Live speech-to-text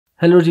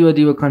Hello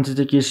everybody, welcome to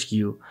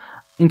TechHQ.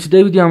 In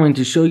today's video, I'm going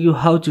to show you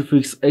how to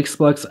fix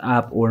Xbox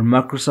app or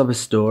Microsoft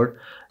Store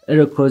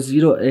error code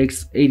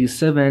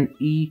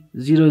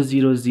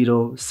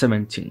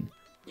 0x87e00017.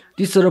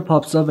 This error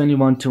pops up when you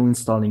want to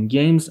install in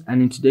games,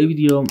 and in today's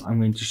video,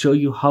 I'm going to show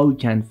you how you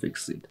can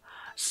fix it.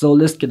 So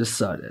let's get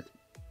started.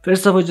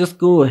 First of all, just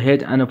go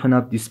ahead and open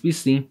up this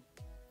PC.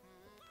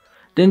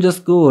 Then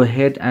just go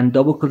ahead and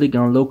double click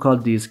on local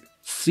disk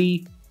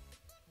C.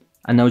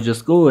 And now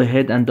just go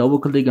ahead and double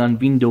click on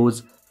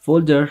Windows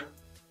folder.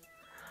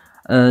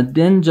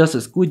 Then just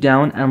scroll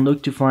down and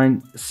look to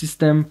find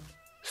System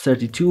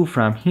 32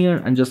 from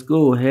here, and just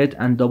go ahead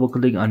and double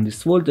click on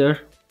this folder.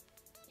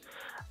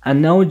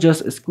 And now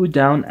just scroll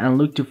down and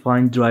look to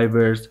find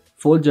drivers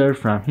folder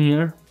from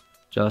here.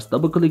 Just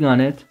double click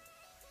on it.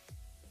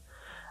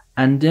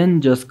 And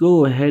then just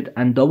go ahead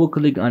and double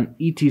click on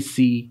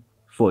etc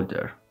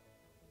folder.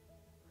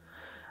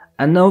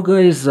 And now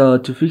guys,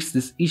 to fix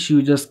this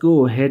issue, just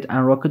go ahead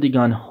and right click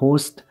on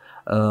host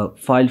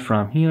file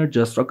from here.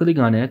 Just right click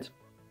on it,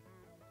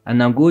 and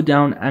now go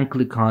down and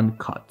click on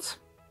cut.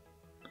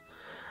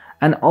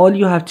 And all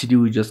you have to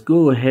do is just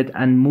go ahead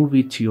and move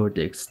it to your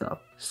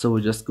desktop. So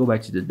just go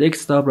back to the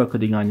desktop, right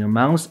click on your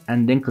mouse,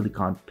 and then click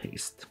on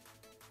paste.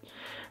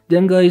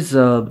 Then guys,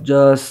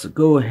 just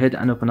go ahead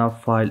and open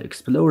up File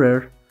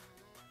Explorer.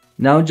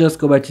 Now just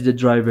go back to the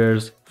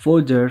drivers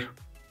folder.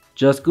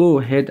 Just go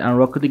ahead and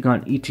right click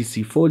on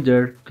etc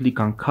folder,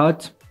 click on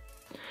cut,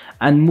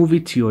 and move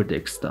it to your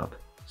desktop.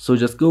 So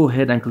just go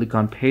ahead and click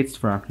on paste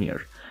from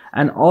here.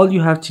 And all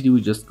you have to do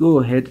is just go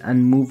ahead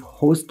and move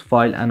host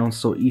file and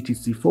also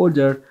etc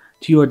folder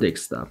to your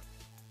desktop.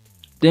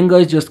 Then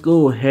guys, just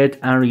go ahead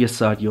and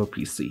restart your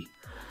PC.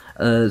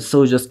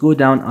 So just go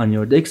down on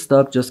your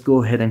desktop, just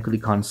go ahead and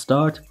click on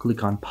start,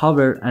 click on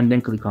power, and then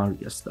click on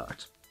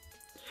restart.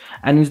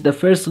 And it's the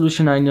first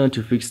solution I know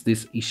to fix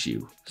this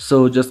issue.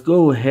 So just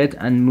go ahead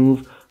and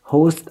move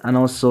host and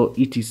also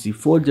etc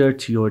folder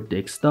to your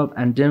desktop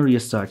and then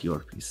restart your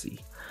PC.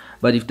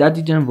 But if that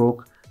didn't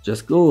work,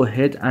 just go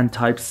ahead and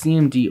type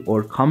cmd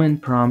or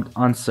command prompt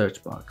on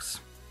search box.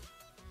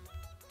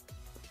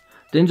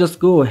 Then just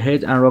go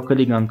ahead and right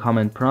click on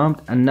command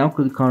prompt and now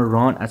click on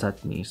run as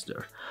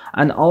administrator.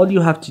 And all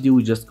you have to do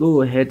is just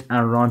go ahead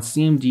and run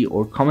cmd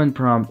or command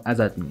prompt as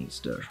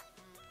administrator.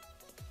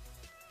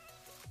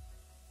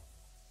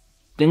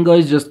 Then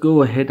guys, just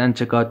go ahead and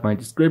check out my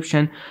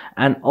description,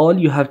 and all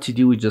you have to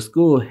do is just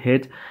go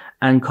ahead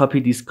and copy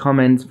these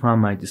comments from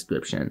my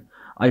description.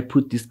 I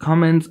put these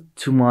comments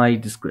to my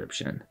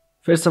description.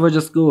 First of all,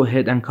 just go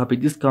ahead and copy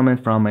this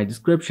comment from my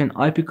description,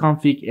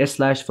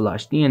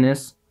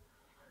 ipconfig/flushdns.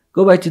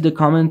 Go back to the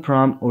command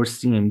prompt or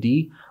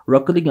cmd,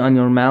 right click on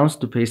your mouse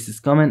to paste this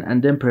comment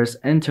and then press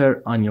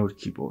enter on your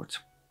keyboard.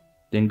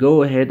 Then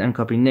go ahead and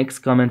copy next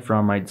comment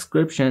from my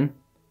description.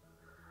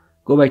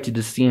 Go back to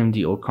the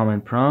cmd or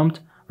command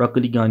prompt, right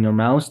click on your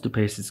mouse to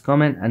paste this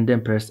comment and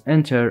then press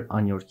enter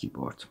on your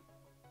keyboard.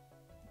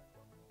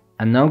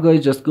 And now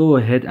guys, just go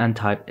ahead and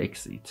type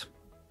exit.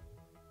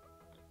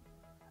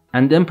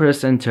 And then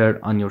press enter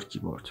on your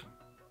keyboard.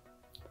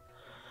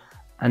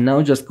 And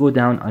now just go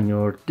down on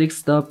your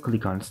desktop,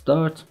 click on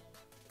start,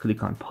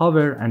 click on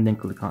power, and then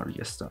click on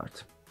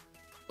restart.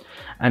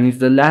 And it's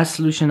the last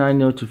solution I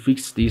know to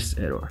fix this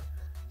error.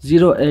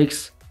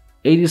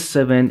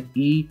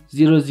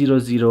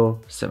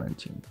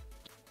 0x87e00017.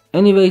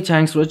 Anyway,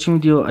 thanks for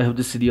watching video. I hope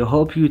this video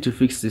helped you to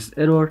fix this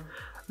error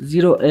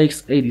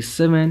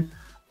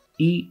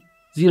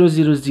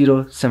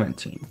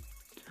 0x87e00017.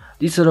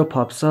 This error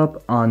pops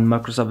up on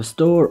Microsoft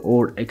Store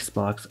or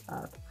Xbox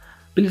app.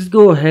 Please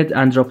go ahead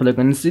and drop a like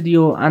on this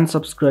video and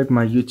subscribe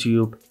my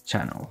YouTube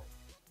channel.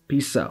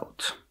 Peace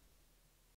out.